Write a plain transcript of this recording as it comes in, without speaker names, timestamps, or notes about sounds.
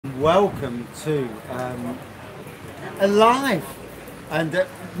Welcome to Alive, and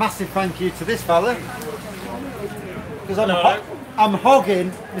massive thank you to this fella because I'm hogging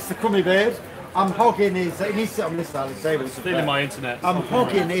Mr. Crummy Beard. I'm hogging his. He needs to sit on this side. Stealing my internet. I'm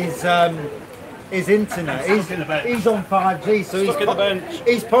hogging his internet. He's on 5G, so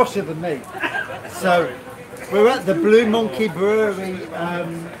he's posher than me. So we're at the Blue Monkey Brewery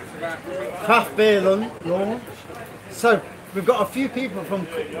craft beer launch. So we've got a few people from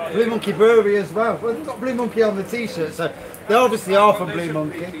Blue Monkey Brewery as well. Well, they've got Blue Monkey on the t-shirt, so they obviously are from Blue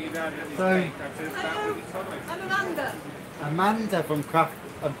Monkey. So I'm Amanda from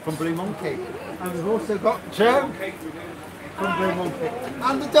Blue Monkey, and we've also got Joe from Blue Monkey,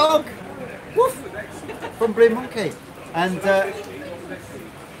 and the dog, woof, from Blue Monkey. And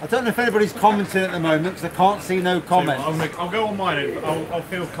I don't know if anybody's commenting at the moment because I can't see no comments. I'll go on mine and I'll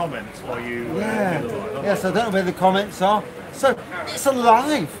field comments while you. Yes, I don't know where the comments are. So it's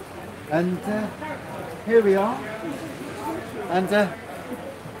alive, and here we are. And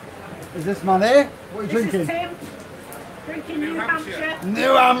is this man here? What are you drinking? Tim. Drinking New Hampshire.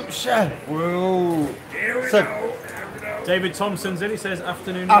 New Hampshire. Whoa. So David Thompson's in. He says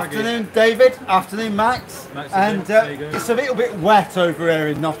afternoon. afternoon, David. Afternoon, Max. And there you go. It's a little bit wet over here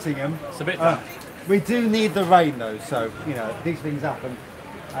in Nottingham. It's a bit damp. We do need the rain though, so you know these things happen.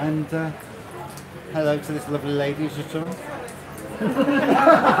 And hello to this lovely lady who's just come.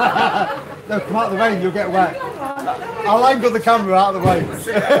 No, come out of the rain, you'll get wet. I'll angle the camera out of the way.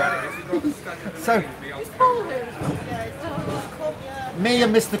 So, me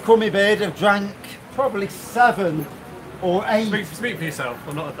and Mr. Crummy Beard have drank probably 7 or 8. Speak for yourself.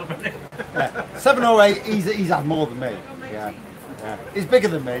 I'm not a minute. 7 or 8. He's had more than me. Yeah. He's bigger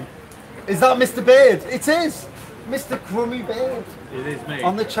than me. Is that Mr. Beard? It is. Mr. Crummy Beard. It is me.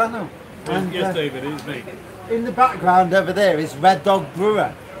 On the channel. And, yes, David, it is me. in the background over there is Red Dog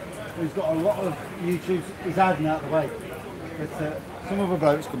Brewer, who's got a lot of YouTube. He's hiding out the way. But some other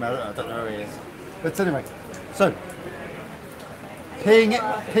blokes come out. I don't know who he is. But anyway, so peeing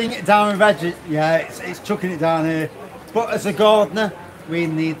it down in Reggie. Yeah, it's chucking it down here. But as a gardener, we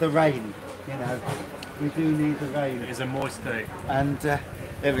need the rain. You know, we do need the rain. It is a moist day. And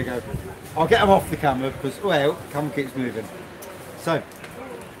there we go. I'll get him off the camera because well, the camera keeps moving. So,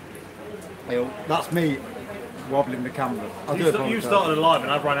 that's me wobbling the camera. You started alive and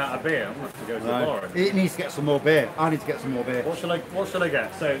I've run out of beer. I'm going to have to go to the bar. It needs to get some more beer. I need to get some more beer. What shall I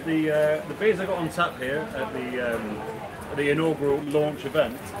get? So the beers I got on tap here at the inaugural launch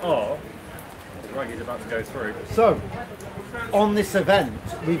event are. Wraggy's about to go through. So, on this event,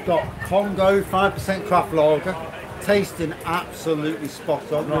 we've got Congo 5% craft lager, tasting absolutely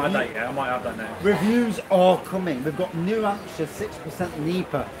spot on. I've not had that yet. I might have that next. Reviews are coming. We've got New Hampshire 6%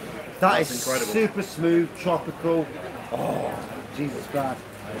 NEPA. That's incredible. Super smooth, tropical. Oh, Jesus Christ.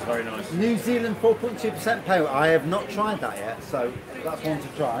 It's very nice. New Zealand 4.2% pale. I have not tried that yet, so that's one to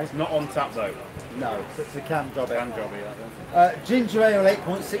try. It's not on tap though. No, it's a can job. Can jobby that one. Ginger ale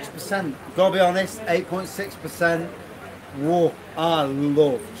 8.6%. Gotta be honest, 8.6%. Whoa, I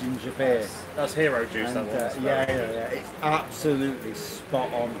love ginger beer. That's hero juice. And, that one. yeah, it's absolutely spot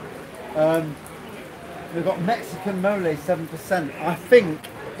on. We've got Mexican Mole 7%. I think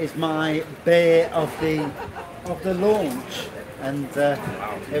is my beer of the launch, and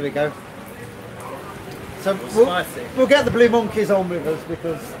here we go. So we'll get the Blue Monkeys on with us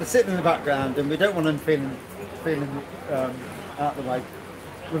because they're sitting in the background and we don't want them feeling out the way.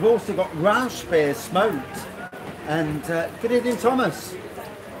 We've also got Roush beer smoked, and good evening, Thomas.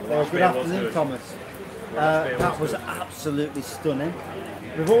 Good afternoon, Thomas. That was absolutely stunning.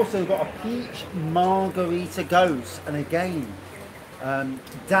 We've also got a peach margarita ghost, and again,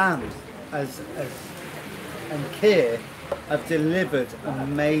 Dan and Keir have delivered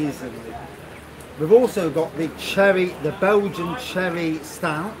amazingly. We've also got the Belgian cherry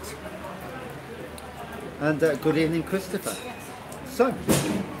stout, and good evening, Christopher. So,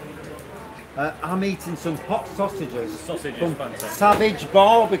 I'm eating some hot sausages from Savage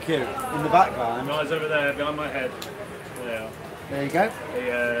Barbecue in the background. Guys over there behind my head. Yeah. There you go.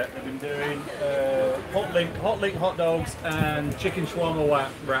 They've been doing hot link hot dogs and chicken shawarma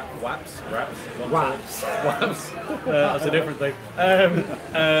waps. That's a different thing.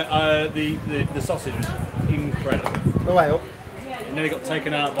 The sausage was incredible. The way up. It nearly got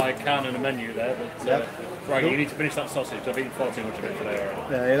taken out by a can and a menu there, but right, you need to finish that sausage. I've eaten far too much of it today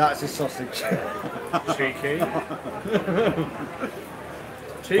already. Yeah, he likes his sausage. Cheeky.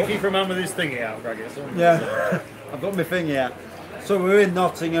 Cheeky for a man with his thingy out, Wraggys. Yeah, I've got my thing here. So we're in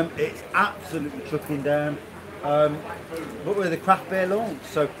Nottingham, it's absolutely trucking down, but we're the craft beer launch.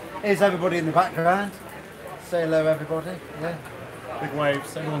 So here's everybody in the background. Say hello everybody, yeah. Big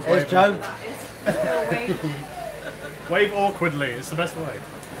waves. Everyone's Here's waving. Joe. Wave awkwardly. It's the best way.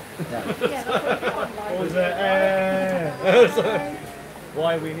 Yeah, that's what What was it?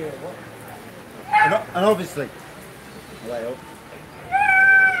 Why are we here? What? And obviously, way up.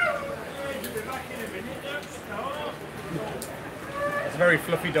 It's a very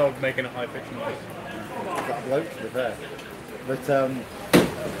fluffy dog making a high pitched noise. That bloke to be fair. But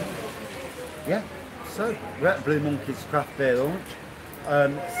yeah, so we're at Blue Monkey's craft beer launch. I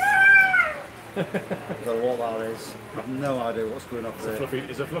don't know what that is. I have no idea what's going on there.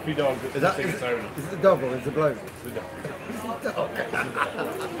 It's a fluffy dog that's missing its owner. Is it the dog or is it the bloke? It's the dog.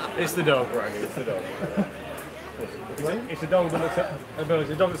 It's the dog, Wraggy. It's the dog. It's a dog that looks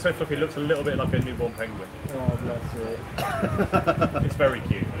it's a dog that's so fluffy it looks a little bit like a newborn penguin. Oh, bless it. It's very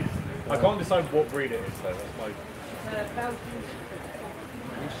cute. I can't decide what breed it is though. That's my.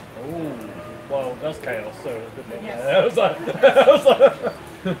 Oh, well, that's chaos. So good luck. Yes. I was like,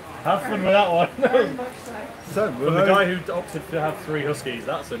 have fun with that one. Very much so. So, But the guy who opted to have 3 huskies,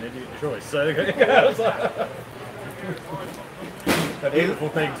 that's an idiot choice. So I was like, they're beautiful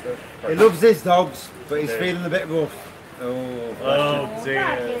things. But he loves his dogs, but he's Yeah. feeling a bit rough. Oh, oh dear,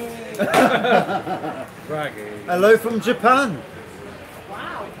 Wraggy. hello from Japan.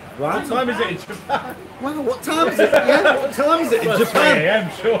 Wow. Wow. What time is it in Japan? Wow, what time is it? Yeah, what time is it in Well, 3 Japan? a.m.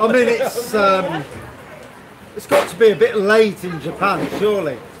 Sure. I mean, it's got to be a bit late in Japan,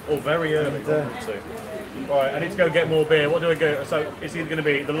 surely. Oh, very early. And, Right, I need to go get more beer. What do I go? So it's either going to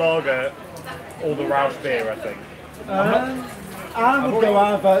be the lager or the Roush beer, I think. I would go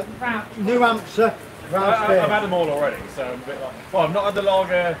either New Hampshire, Roush beer. I've had them all already, so I'm a bit like. Well, I've not had the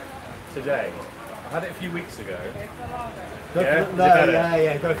lager today. I had it a few weeks ago. Go Yeah? for Is the, it better?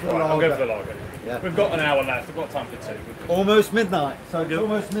 yeah, go for the Right, I'll go for the lager. lager. Yeah. We've got an hour left. We've got time for 2. Almost midnight, so it's Yep.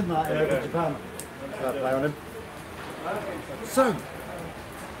 almost midnight Yeah, over yeah. Japan. Fair play on him. So,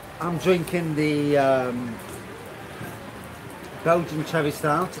 I'm drinking the Belgian Cherry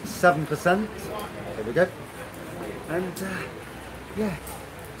Stout, it's 7%. There we go. And yeah,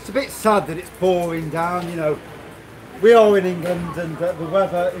 it's a bit sad that it's pouring down, you know. We are in England and the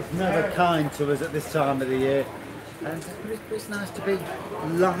weather is never kind to us at this time of the year. And it's nice to be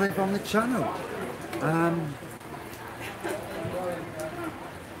live on the channel.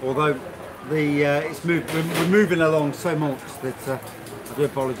 Although we're moving along so much that I do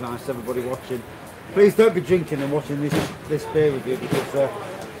apologise to everybody watching. Please don't be drinking and watching this beer review because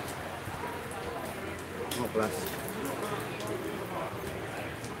God bless.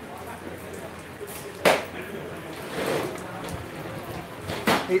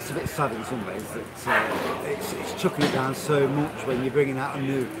 It's a bit sad in some ways that it's chucking it down so much when you're bringing out a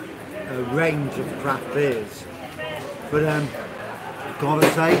new range of craft beers. But I've got to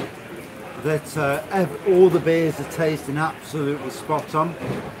say that all the beers are tasting absolutely spot on.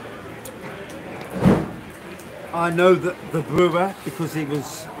 I know that the brewer, because he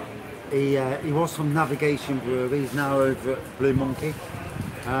was from Navigation Brewery, he's now over at Blue Monkey,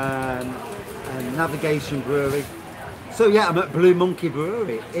 and Navigation Brewery. So yeah, I'm at Blue Monkey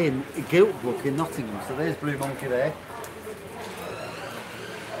Brewery in Guildbook in Nottingham. So there's Blue Monkey there.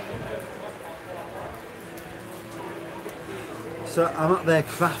 So I'm at their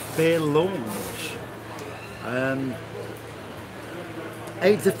craft beer launch.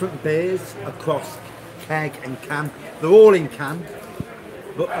 8 different beers across keg and can. They're all in can,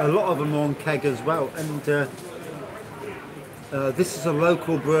 but a lot of them are on keg as well. And this is a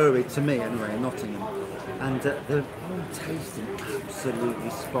local brewery to me anyway, in Nottingham. And they're all tasting absolutely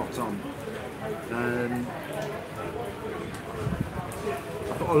spot on.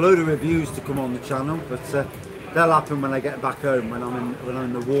 I've got a load of reviews to come on the channel, but they'll happen when I get back home, when I'm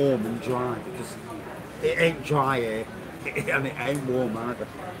in the warm and dry, because it ain't dry here, and it ain't warm either.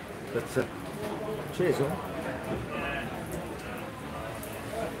 But cheers all.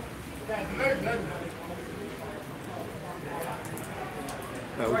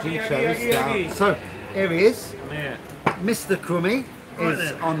 Belgian Cherry Stout. So here he is. Yeah. Mr. Crummy Right is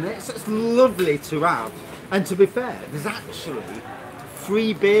then. on this. It's lovely to have. And to be fair, there's actually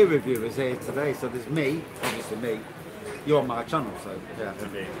 3 beer reviewers here today. So there's me, obviously me. You're on my channel, so yeah.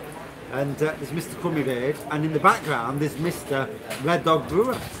 Indeed. And there's Mr. Crummy Beard, and in the background there's Mr. Red Dog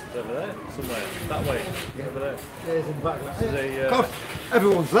Brewer. It's over there, somewhere. That way. Over there. There's in the background. This is a, God,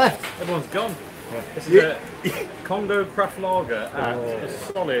 everyone's left. Everyone's gone. This is Yeah. a Congo Craft Lager at Oh. a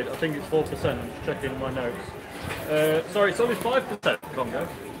solid, I think it's 4%, I'm just checking my notes. Sorry, it's only 5% Congo.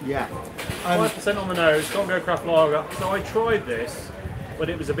 Yeah. And 5% on the nose, Congo Craft Lager. So I tried this, but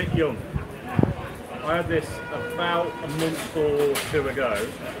it was a bit young. I had this about a month or 2 ago,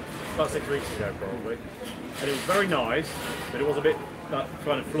 about 6 weeks ago probably. And it was very nice, but it was a bit that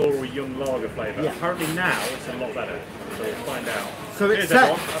kind of floral young lager flavour. Yeah. Apparently now it's a lot better. So we'll find out. So it Cheers,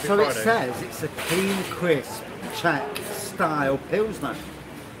 says, everyone. Happy Friday. it's a clean, crisp Czech style pilsner,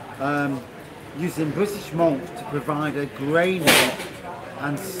 using British malt to provide a grainy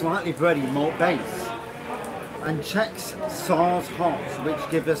and slightly bready malt base, and Czech's SARS hops, which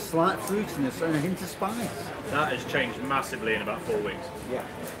give a slight fruitiness and a hint of spice. That has changed massively in about 4 weeks. Yeah,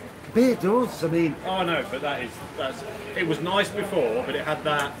 beer does. I mean, Oh no, but that's it was nice before, but it had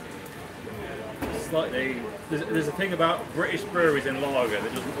that slightly. There's a thing about British breweries in lager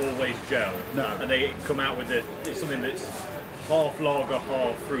that doesn't always gel. No. And they come out with it's something that's half lager,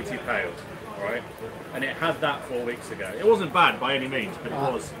 half fruity pale, right? And it had that 4 weeks ago. It wasn't bad by any means, but it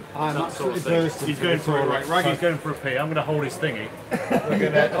was I'm that sort of absolutely thing. bursting He's for going this for it, all. right? Raggy's going for a pee. I'm going to hold his thingy. We're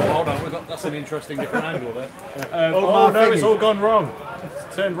gonna, oh, hold on. That's an interesting different angle there. Oh my no, it's thingy. all gone wrong.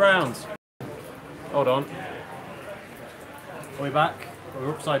 It's turned round. Hold on. Are we back?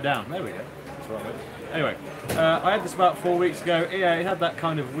 We're upside down. There we go. That's right. Anyway, I had this about 4 weeks ago. Yeah, it had that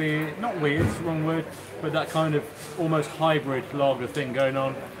kind of weird, not weird, it's the wrong word, but that kind of almost hybrid lager thing going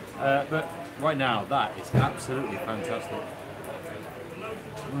on. But right now, that is absolutely fantastic.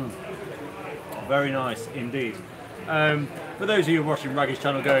 Very nice indeed. For those of you watching Wraggy's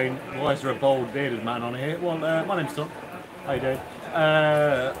channel going, why is there a bold bearded man on here? Well, my name's Tom. How you doing?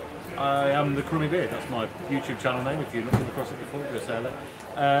 I am the Crummy Beard. That's my YouTube channel name. If you've not come across it before, go say hello.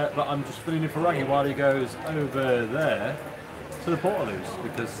 But I'm just filling in for Wraggy while he goes over there to the Portaloos,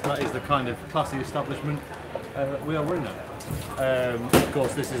 because that is the kind of classy establishment we are running at. Of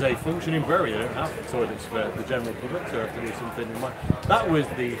course, this is a functioning brewery. They don't have toilets for the general public, so I have to do something in mind. That was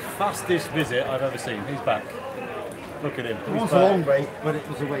the fastest visit I've ever seen. He's back. Look at him. it He's was a back. long wait, but it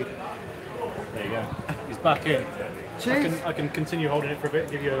was a wait. There you go. He's back in. Cheers. I can continue holding it for a bit.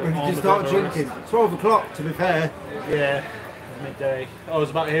 Give you a When arm did you a start bit of a rest. drinking? 12 o'clock, to be fair. Yeah, midday. I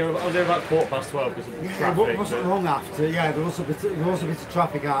was here about 12:15 because of Yeah, traffic. it wasn't but- long after. Yeah, there was a bit of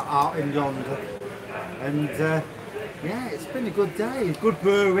traffic out in yonder, and yeah, it's been a good day. A good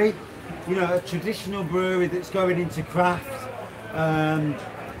brewery, you know, a traditional brewery that's going into craft.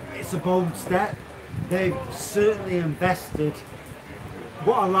 It's a bold step. They've certainly invested.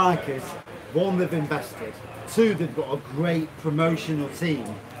 What I like is, one, they've invested. Two, they've got a great promotional team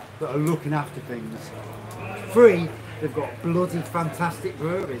that are looking after things. Three, they've got bloody fantastic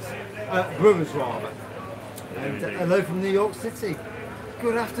brewers rather. And hello from New York City.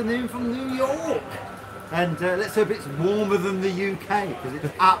 Good afternoon from New York. And let's hope it's warmer than the UK, because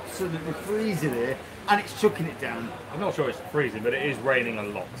it's absolutely freezing here and it's chucking it down. I'm not sure it's freezing, but it is raining a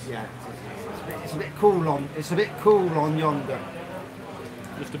lot. Yeah, it's a bit cool on. It's a bit cool on yonder.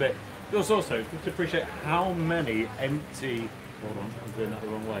 Just a bit. Just also, just to appreciate how many empty. Hold on, I'm doing that the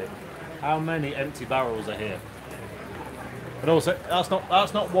wrong way. How many empty barrels are here? But also, that's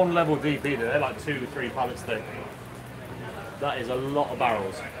not one level deep either. They're like 2 or 3 pallets thick. That is a lot of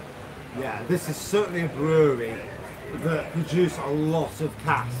barrels. Yeah, this is certainly a brewery that produce a lot of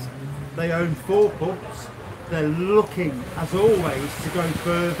cask. They own 4 pubs. They're looking, as always, to go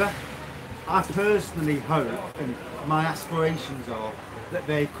further. I personally hope, and my aspirations are, that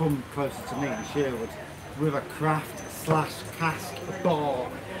they come closer to me in Sherwood with a craft/cask bar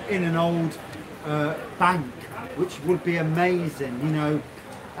in an old bank, which would be amazing, you know.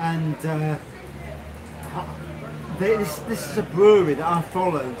 And this is a brewery that I've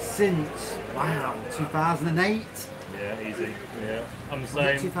followed since, wow, 2008. Yeah, easy. Yeah, I'm the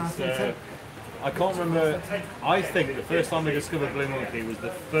same. 2010? I can't remember. I think the first time we discovered Blue Monkey was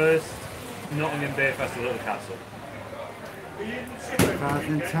the first Nottingham Beer Festival at the Castle.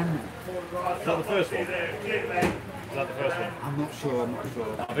 2010. Is that the first one? Is that the first one? I'm not sure.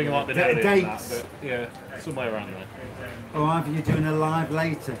 I think it might be earlier than that, Dates. but yeah, somewhere around there. Or either you're doing a live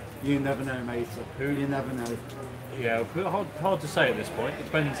later. You never know, mate. You never know. Yeah, but hard to say at this point. It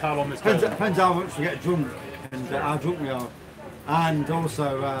depends how long this goes. Depends how much we get drunk and how drunk we are. And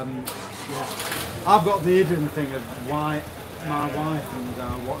also, yeah, I've got the hidden thing of why my wife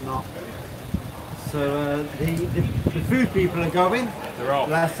and whatnot. So the food people are going. They're off.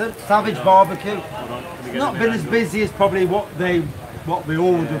 Bless them. Savage barbecue. Hold on, let me get Not them been in as angle. busy as probably what we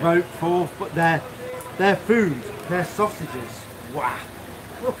all devote for, but their food, their sausages. Wow!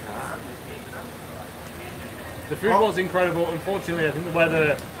 Look at that. The food was incredible. Unfortunately, I think the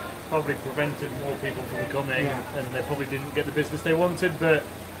weather probably prevented more people from coming, Yeah. and they probably didn't get the business they wanted. But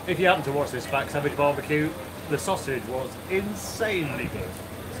if you happen to watch this back, Savage Barbecue, the sausage was insanely good.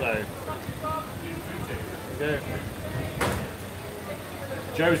 So, there you go.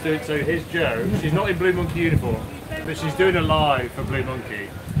 Joe's doing, so here's Jo. She's not in Blue Monkey uniform, but she's doing a live for Blue Monkey.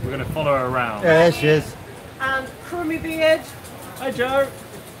 We're going to follow her around. There she is. And Crummy Beard, Hi, Joe.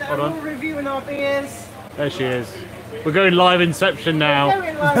 Hold We're on. reviewing our beers. There she is. We're going live Inception now.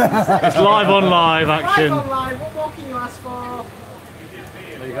 Going live. It's live on live action. Live online. What more can you ask for?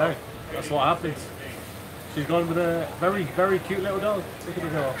 There you go. That's what happens. She's gone with a very, very cute little dog. Look at the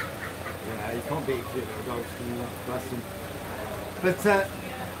dog. Yeah, you can't beat cute little dogs, can you? Bless them. But,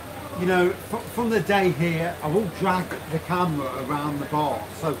 you know, from the day here, I will drag the camera around the bar.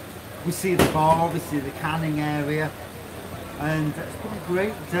 So we see the bar, we see the canning area, and it's been a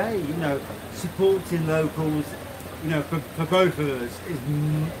great day, you know, supporting locals, you know, for both of us is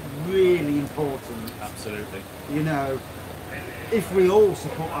really important. Absolutely. You know, if we all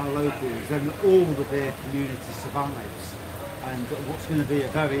support our locals, then all the beer community survives. And what's going to be a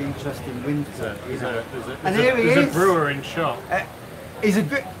very interesting winter. There's a brewer in shop. He's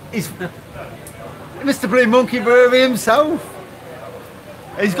Mr. Blue Monkey Brewery himself.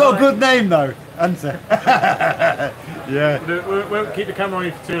 He's got a good name though, hasn't he? Yeah. We won't keep the camera on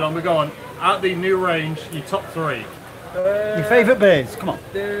you for too long. We're going out the new range. Your top three. Your favourite beers? Come on.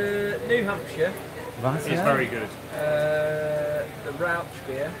 The New Hampshire, Right, It's yeah. very good. the Rauch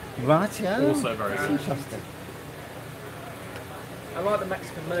beer. Right, yeah. Also very That's good. interesting. I like the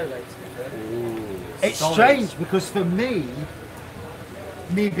Mexican Mole, to be fair. It's Solid. strange because for me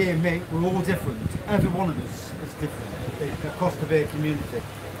being me, we're all different. Every one of us is different across the beer community.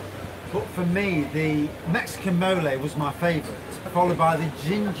 But for me, the Mexican Mole was my favourite, followed by the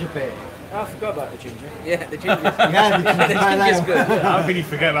ginger beer. I forgot about the ginger. Yeah, the ginger's Yeah, the ginger pale ale. good. How can you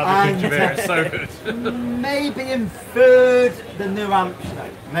forget about the And- ginger beer? It's so good. Maybe in third, the New Hampshire.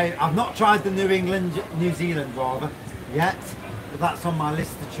 I've not tried the New Zealand rather yet, but that's on my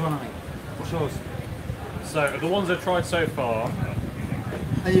list to try. What's yours? So the ones I've tried so far.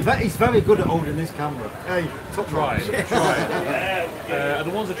 And he's very good at holding this camera. Hey, top Try right. it. Try it. The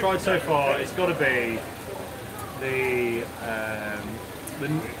ones I've tried so far, it's got to be what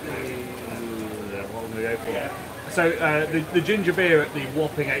am I going to go for? So the ginger beer at the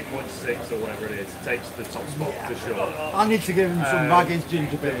whopping 8.6 or whatever it is takes the top spot for sure. I need to give him some Wraggys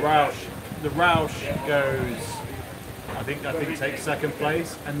ginger The beer. Roush goes. I think it takes second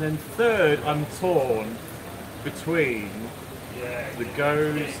place, and then third I'm torn between the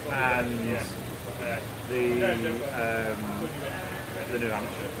Goes and the New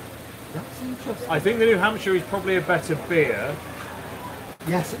Hampshire. That's interesting. I think the New Hampshire is probably a better beer,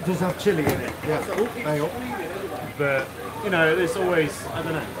 Yes, it does have chili in it. Yeah. Hey, up. but you know, there's always, I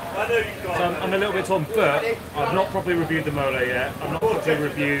don't know. So I'm a little bit torn, but I've not properly reviewed the Mole yet. I've not properly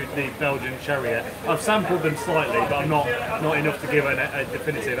reviewed the Belgian Cherry yet. I've sampled them slightly, but I'm not enough to give a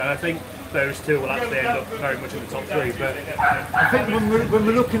definitive. And I think those two will actually end up very much in the top three. But I think when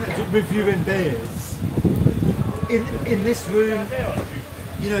we're looking at reviewing beers, in this room,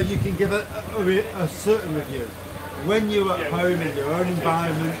 you know, you can give a certain review. When you're at home in your own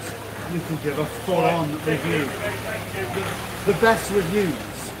environment, you can give a full-on review. The best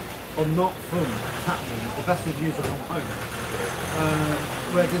reviews are not from taproom. The best reviews are from home,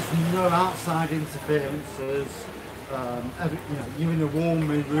 where there's no outside interferences. You're in a warm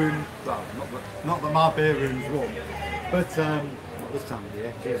room. Well, not that my beer room's warm, but not this time of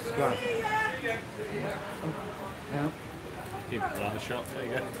year. Jesus Christ. Yeah. keep it on the shot. There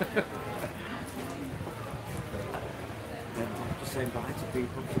you go. Just saying bye to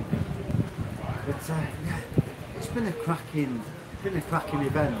people. But yeah, it's been a cracking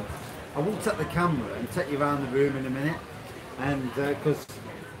event. I will take the camera and take you around the room in a minute, and because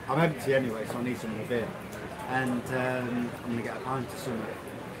I'm empty anyway, so I need some more beer. And I'm gonna get a pint of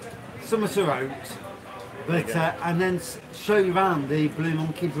Summer out, but and then show you around the Blue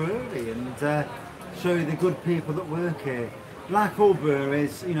Monkey Brewery and show you the good people that work here. Like all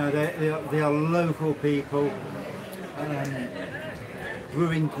breweries, you know, they are local people.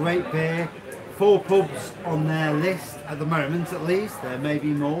 Brewing great beer. 4 pubs on their list at the moment, at least. There may be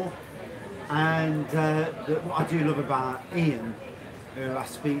more. And what I do love about Ian, who I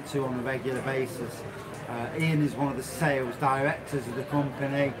speak to on a regular basis, Ian is one of the sales directors of the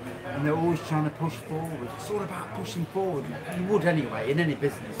company, and they're always trying to push forward. It's all about pushing forward. You would anyway in any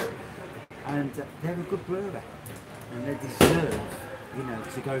business. And they're a good brewer, and they deserve, you know,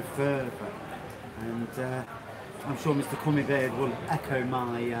 to go further. And I'm sure Mr. Cummybeard will echo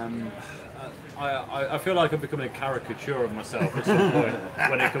my. I feel like I'm becoming a caricature of myself at some point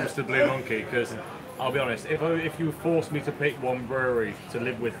when it comes to Blue Monkey, because I'll be honest, if you forced me to pick one brewery to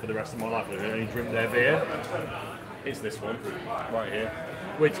live with for the rest of my life and only drink their beer, it's this one right here,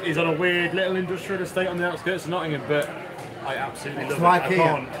 which is on a weird little industrial estate on the outskirts of Nottingham, but I absolutely love it. I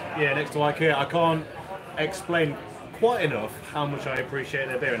can't, next to IKEA. I can't explain quite enough how much I appreciate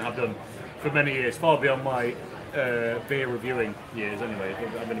their beer and have done for many years, far beyond my beer reviewing years anyway.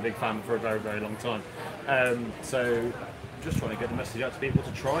 I've been a big fan for a very, very long time. So just trying to get the message out to people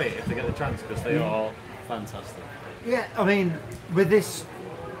to try it if they get the chance, because they are fantastic. Yeah, I mean, with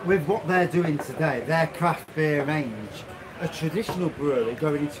what they're doing today, their craft beer range, a traditional brewery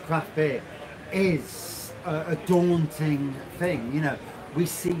going into craft beer is a daunting thing. You know, we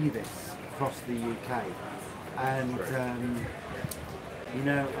see this across the UK, and you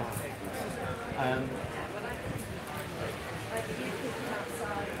know,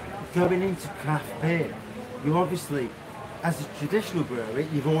 going into craft beer, you obviously, as a traditional brewery,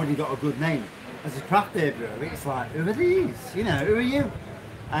 you've already got a good name. As a craft beer brewery, it's like, who are these? You know, who are you?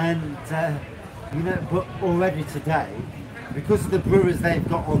 And you know, but already today, because of the brewers they've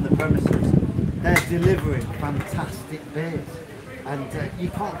got on the premises, they're delivering fantastic beers, and you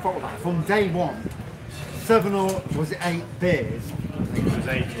can't fault that. From day one, 7 or was it 8 beers? I think it was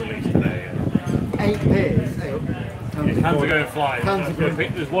 8 released today. 8 beers. Cans are going flying. Cans are going.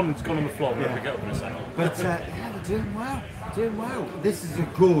 There's one that's gone on the floor. We'll pick it up in a second. But yeah, we're doing well. Doing well. This is a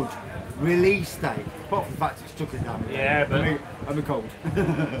good release day. Apart from the fact it's took it down. Yeah, but I'm cold.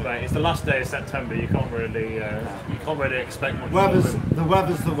 right, it's the last day of September. You can't really expect much. The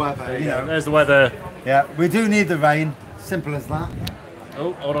weather's the weather. You know. There's the weather. Yeah, we do need the rain. Simple as that.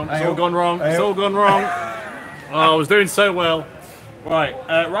 Oh, hold on. It's all gone wrong. It's all gone wrong. Oh, I was doing so well. Right,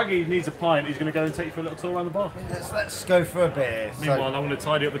 Wraggy needs a pint. He's going to go and take you for a little tour around the bar. Let's go for a beer. Meanwhile, I'm going to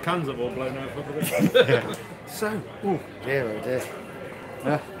tidy up the cans that were all blown over. Yeah. So, oh dear.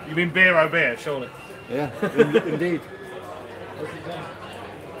 Yeah. You mean beer, oh beer, surely? Yeah, indeed.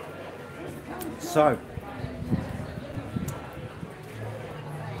 So,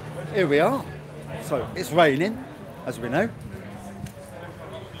 here we are. So, it's raining, as we know.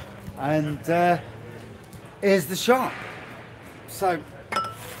 And here's the shop. So,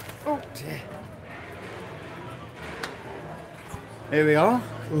 oh dear. Here we are,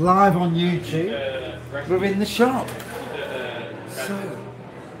 live on YouTube. We're in the shop. So,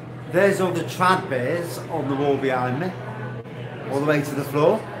 there's all the trad beers on the wall behind me, all the way to the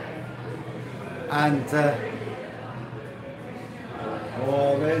floor. And,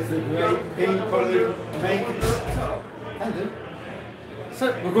 oh, there's the great people who make it.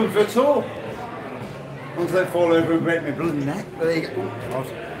 So, we're going for a tour. As long as I don't fall over and break my bloody neck. But there you go. Oh, God.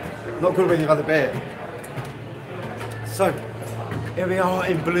 Not good when you've had a beer. So, here we are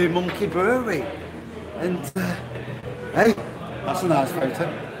in Blue Monkey Brewery. And, hey, that's a nice photo.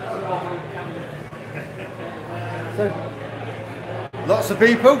 So, lots of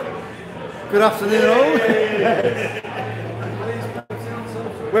people. Good afternoon all.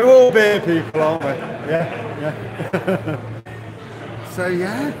 We're all beer people, aren't we? Yeah. So,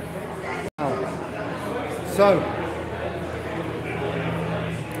 yeah. So,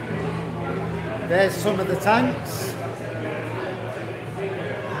 there's some of the tanks.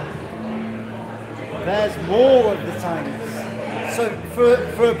 There's more of the tanks. So,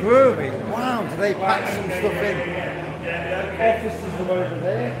 for a brewery, wow, do they pack some stuff in? Offices are over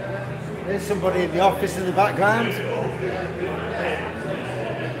there. There's somebody in the office in the background.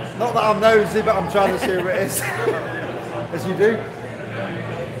 Not that I'm nosy, but I'm trying to see who it is. As you do.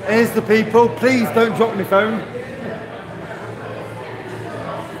 Here's the people. Please don't drop my phone.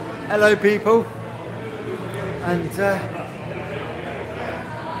 Hello, people. And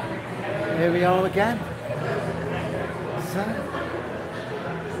here we are again.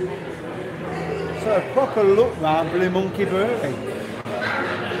 So a proper look round Blue Monkey Brewery.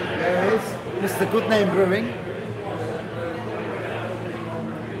 There it is, Mr. Goodname Brewing.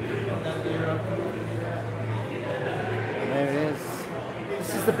 There it is.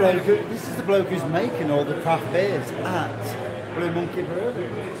 This is the bloke who's making all the craft beers at Blue Monkey Brewery.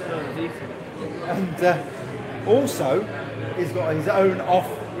 And also, he's got his own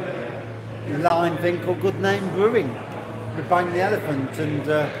off-line thing called Goodname Brewing with Bang the Elephant, and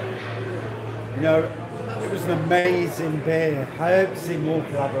you know, it was an amazing beer. I hope to see more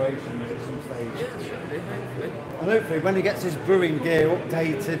collaborations at some stage. And hopefully, when he gets his brewing gear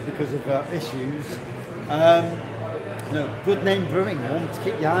updated because of issues. No, Good Name Brewing. I want to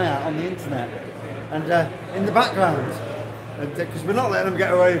keep your eye out on the internet and in the background, because we're not letting them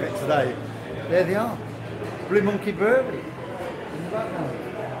get away with it today. There they are, Blue Monkey Brewery in the background.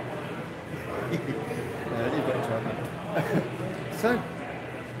 Yeah, you've got to try that. So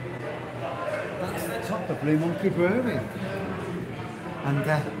that's the top of Blue Monkey Brewery, and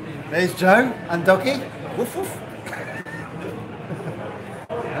there's Joe and Doggy. Woof woof.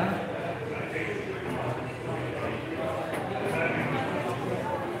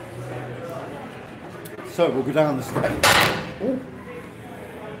 So we'll go down the steps. Ooh.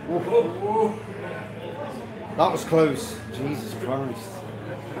 Ooh. Ooh. That was close. Jesus Christ.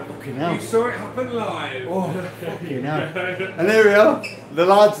 Fucking hell. You saw it happen live. Oh, fucking hell. And there we are. The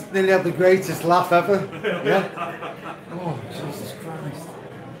lads nearly had the greatest laugh ever. Yeah. Oh, Jesus Christ.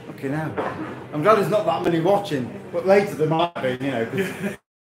 Fucking hell. I'm glad there's not that many watching, but later there might be, you know.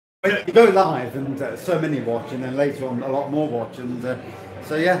 'Cause you go live and so many watch, and then later on a lot more watch, and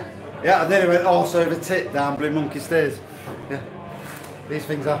so yeah. Yeah, and then it went arse over tit down Blue Monkey Stairs. Yeah. These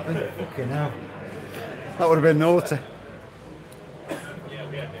things happen. Fucking hell. That would have been naughty.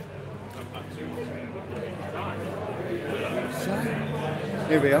 So,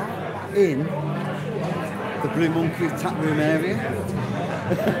 here we are in the Blue Monkey tap room area.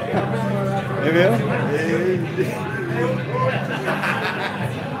 Here we are.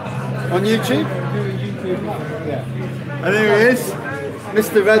 On YouTube? Yeah. And here he is,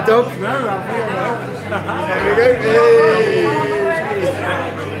 Mr. Red Dog. There we go. Hey.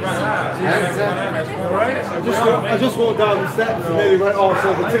 I just walked down the steps and nearly went arse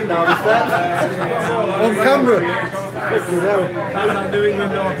over tit down the steps. On camera. New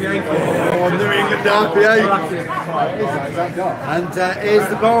England RPA. Oh, New England RPA. And here's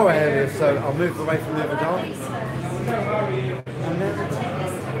the bar area, so I'll move away from the other door.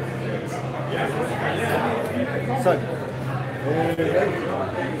 So,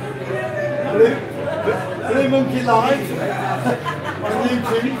 Blue Monkey Live on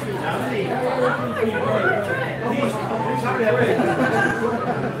YouTube.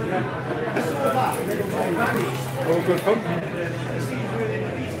 All good fun.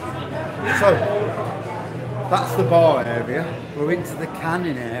 So, that's the bar area. We're into the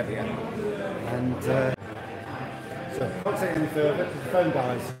canning area. And so, I can't take any further because the phone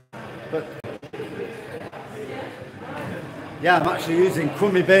dies. But yeah, I'm actually using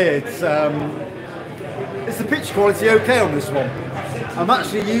Crummy Beards. Is the pitch quality okay on this one? I'm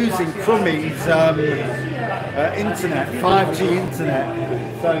actually using Crummy's internet, 5G internet.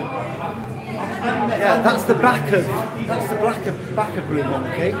 So yeah, that's the back of Blue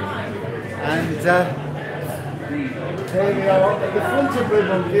Monkey, and there we are at the front of Blue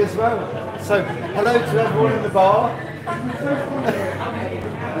Monkey as well. So hello to everyone in the bar,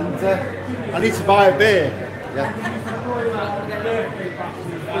 and I need to buy a beer. Yeah.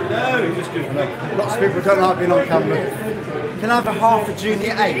 No, just good. Lots of people don't like being on camera. Can I have a half a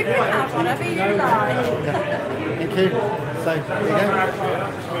junior 8? You can have whatever you like. Yeah. Thank you. So, there you go.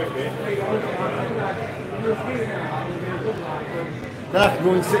 Then I can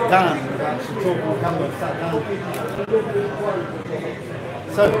go and sit down and actually talk on camera, sat down.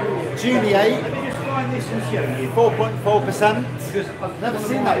 So, junior 8, 4.4%. I've never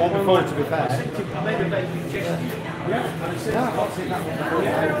seen that one before, to be fair. Yeah, I've not seen that one before.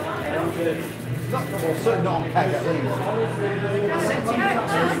 Well, certainly not on keg at least.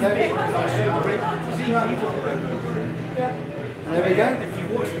 There we go.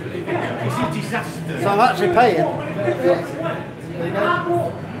 So I'm actually paying. There you go.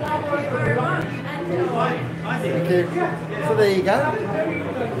 Thank you. So there you go.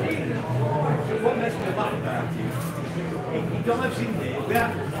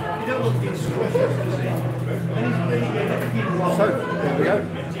 So there we go.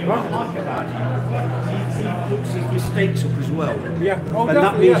 He looks his mistakes up as well. Yeah. And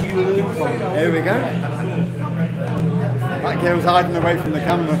that means you learn from it. There we go. That girl's hiding away from the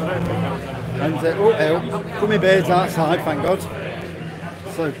camera. And oh, Crummy Beards outside, thank God.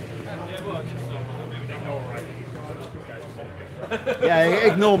 So yeah,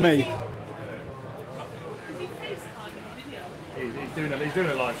 ignore me. He's doing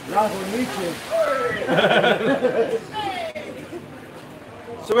it live. Live on YouTube.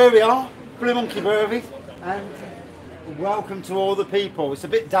 So here we are, Blue Monkey Brewery, and welcome to all the people. It's a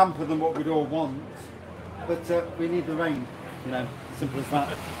bit damper than what we'd all want, but we need the rain, you know, simple as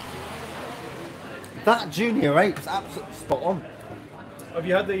that. That Junior 8 was absolutely spot on. Have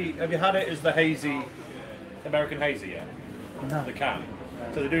you had it as the hazy, American hazy yet? No. The can.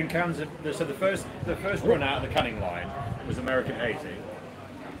 So they're doing cans. So the first run out of the canning line was American hazy,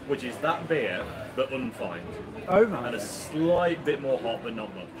 which is that beer but unfined. Oh my. And a slight bit more hot, but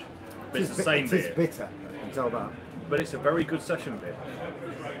not much. But it's the same It beer. is bitter, I can tell that. But it's a very good session beer.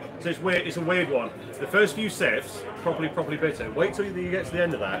 So it's weird. It's a weird one. The first few sips, properly bitter. Wait till you get to the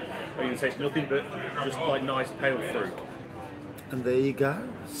end of that, and you can taste nothing but just like nice pale fruit. And there you go.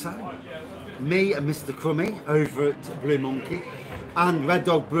 So, me and Mr. Crummy over at Blue Monkey, and Red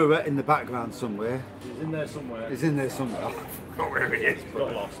Dog Brewer in the background somewhere. He's in there somewhere. He's in there somewhere. I forgot where he is.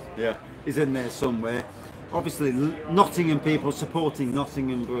 Got lost. Yeah, he's in there somewhere. Obviously, Nottingham people supporting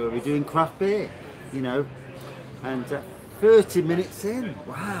Nottingham Brewery, doing craft beer, you know. And 30 minutes in,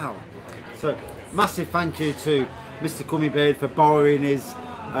 wow. So massive thank you to Mr. Cummybeard for borrowing his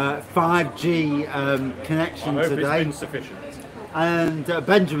 5G connection I hope today. it's been sufficient. And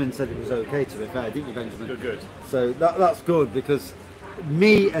Benjamin said it was okay, to be fair, didn't you, Benjamin? Good, good. So that's good, because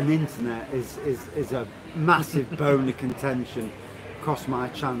me and internet is a massive bone of contention across my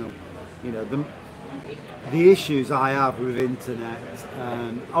channel. You know, the issues I have with internet.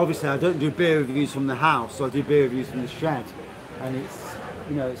 Obviously, I don't do beer reviews from the house, so I do beer reviews from the shed, and it's,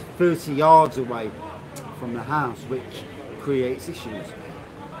 you know, it's 30 yards away from the house, which creates issues.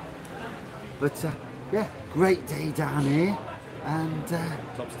 But yeah, great day down here, and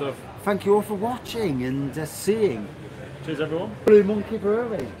Top stuff. thank you all for watching and seeing Cheers, everyone. Blue Monkey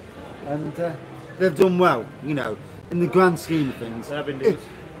Brewery, and they've done well, you know, in the grand scheme of things. They have indeed.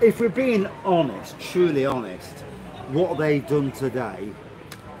 If we're being honest, truly honest, what they've done today,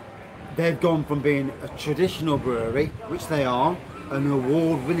 they've gone from being a traditional brewery, which they are, an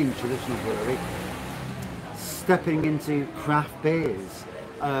award-winning traditional brewery, stepping into craft beers.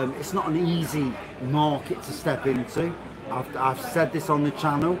 It's not an easy market to step into. I've said this on the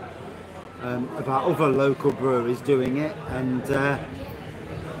channel about other local breweries doing it, and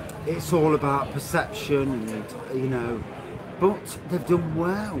it's all about perception, and you know, but they've done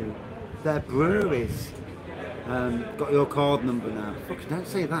well. Their breweries. Got your card number now. Fuck, don't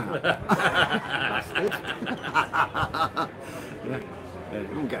say that. Bastard. Yeah,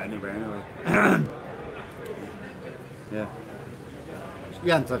 we won't get anywhere anyway. Yeah.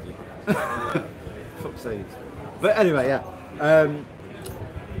 You haven't, have you? Fuck's sake. But anyway, yeah.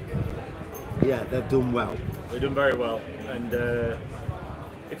 Yeah, they've done well. They've done very well, and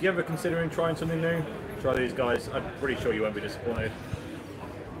if you're ever considering trying something new, try these guys. I'm pretty sure you won't be disappointed.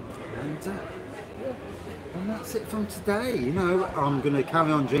 And that's it from today. You know, I'm going to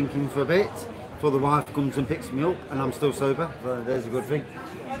carry on drinking for a bit before the wife comes and picks me up, and I'm still sober. So there's a good thing.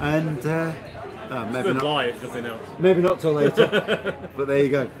 And maybe Good not. lie, if nothing else. Maybe not till later. But there you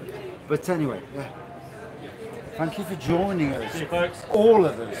go. But anyway, yeah. Thank you for joining us. See you, folks. All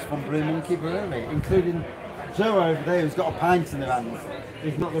of us from Blue Monkey Brewery, including Joe over there, who's got a pint in their hands.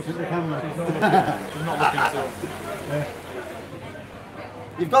 He's not looking at the camera. He's not looking at all.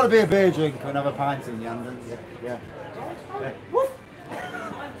 You've got to be a beer drinker and have a pint in your hand, haven't you? Yeah. Yeah.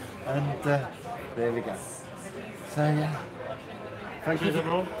 And there we go. So yeah. Thank Cheers,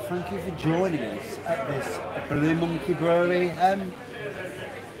 everyone. Thank you for joining us at this Blue Monkey Brewery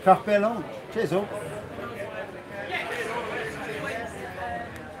craft beer launch. Cheers all.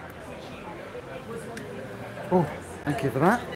 Oh, thank you for that.